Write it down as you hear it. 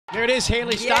There it is,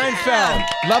 Hailee Steinfeld.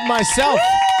 Love Myself.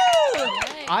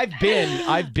 I've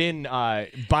been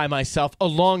by myself a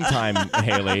long time,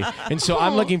 Hailee, and so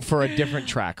I'm looking for a different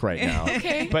track right now.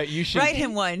 Okay. But you should write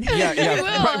him one.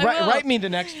 Yeah. Write me the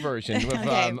next version. With,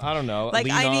 Okay. I don't know. Like,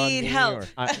 Lean I on need Me help. or-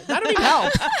 I don't need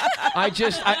help.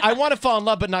 I want to fall in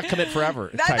love but not commit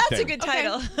forever. That's a good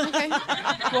title. Okay.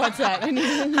 What's that?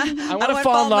 I want to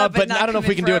fall in love, but I don't know if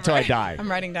we can do it till I die.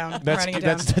 I'm writing down. That's I'm writing it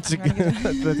down. that's a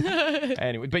good.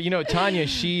 Anyway, but you know, Tanya,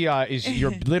 she is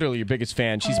literally your biggest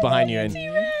fan. She's behind you, and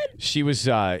she was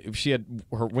she had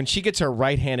her when she gets her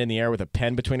right hand in the air with a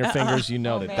pen between her fingers. You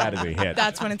know that is a hit.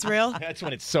 That's when it's real. That's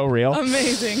when it's so real.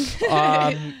 Amazing.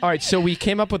 All right, so we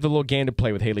came up with a little game to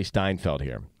play with Hailee Steinfeld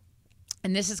here.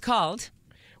 And this is called?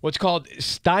 What's called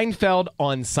Steinfeld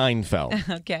on Seinfeld.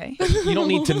 Okay. You don't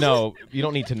need to know. You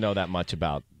don't need to know that much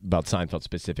about Seinfeld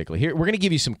specifically. Here, we're going to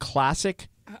give you some classic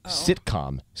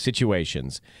sitcom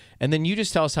situations, and then you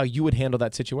just tell us how you would handle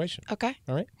that situation. Okay.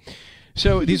 All right.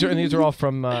 So these are all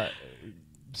from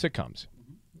sitcoms.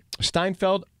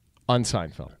 Steinfeld on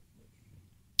Seinfeld.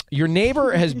 Your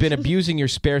neighbor has been abusing your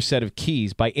spare set of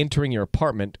keys by entering your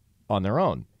apartment on their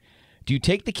own. Do you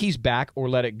take the keys back or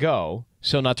let it go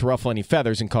so not to ruffle any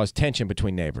feathers and cause tension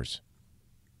between neighbors?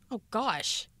 Oh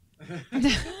gosh.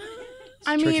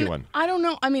 Tricky one. I don't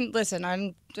know. I mean, listen,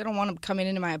 I don't want them coming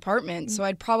into my apartment, so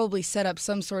I'd probably set up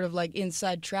some sort of like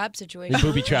inside trap situation.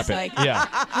 Booby trap it. Like,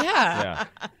 Yeah.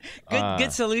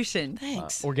 Good solution.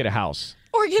 Thanks. Or get a house.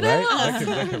 Or get Right? out.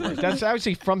 That could work. That's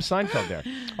obviously from Seinfeld there.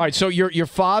 All right, so your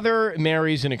father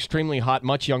marries an extremely hot,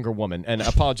 much younger woman, and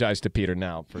apologize to Peter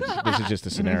now for this is just a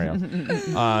scenario.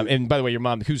 And by the way, your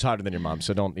mom, who's hotter than your mom,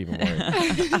 so don't even worry.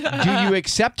 Do you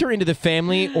accept her into the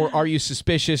family, or are you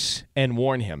suspicious and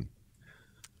warn him?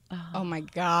 Oh my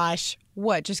gosh.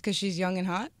 What? Just because she's young and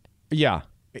hot? Yeah,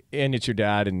 and it's your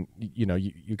dad, and you know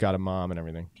you got a mom and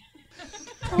everything.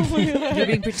 You're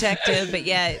being protective, but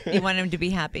yet you want him to be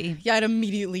happy. Yeah, I'd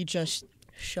immediately just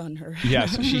shun her.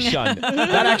 Yes, she's shunned.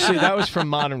 That was from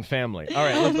Modern Family. All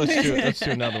right, let's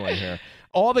do another one here.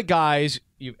 All the guys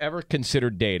you've ever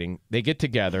considered dating, they get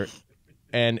together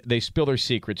and they spill their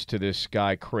secrets to this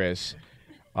guy Chris.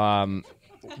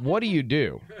 What do you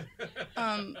do?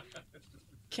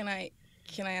 Can I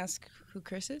ask who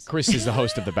Chris is? Chris is the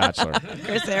host of The Bachelor.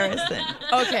 Chris Harrison.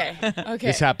 Okay.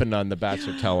 This happened on The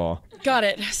Bachelor Tell All. Got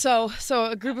it. So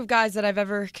a group of guys that I've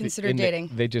ever considered dating.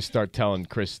 They just start telling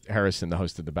Chris Harrison, the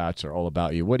host of The Bachelor, all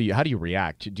about you. How do you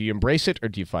react? Do you embrace it or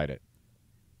do you fight it?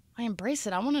 I embrace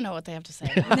it. I want to know what they have to say.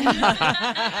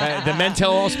 The Men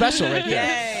Tell All special right there.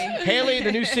 Yay. Hailee,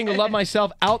 the new single Love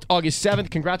Myself, out August 7th.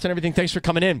 Congrats on everything. Thanks for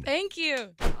coming in. Thank you.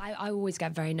 I always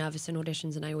get very nervous in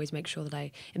auditions, and I always make sure that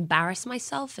I embarrass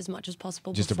myself as much as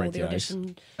possible Just to before break the the ice.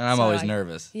 audition. And I'm So always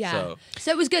nervous. Yeah.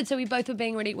 So it was good. So we both were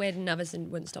being really weird and nervous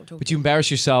and wouldn't stop talking. But you embarrass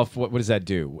yourself. What does that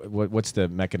do? What's the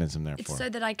mechanism there It's for? so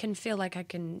that I can feel like I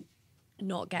can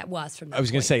not get worse from that. I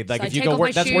was gonna say, like, So if I you take go off work-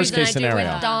 my that's shoes worst case and I do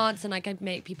scenario. a dance, and I can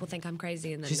make people think I'm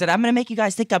crazy. And then She said, I'm going to make you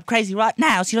guys think I'm crazy right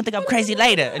now so you don't think I'm crazy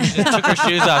later. And she just took her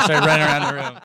shoes off, started running around the room.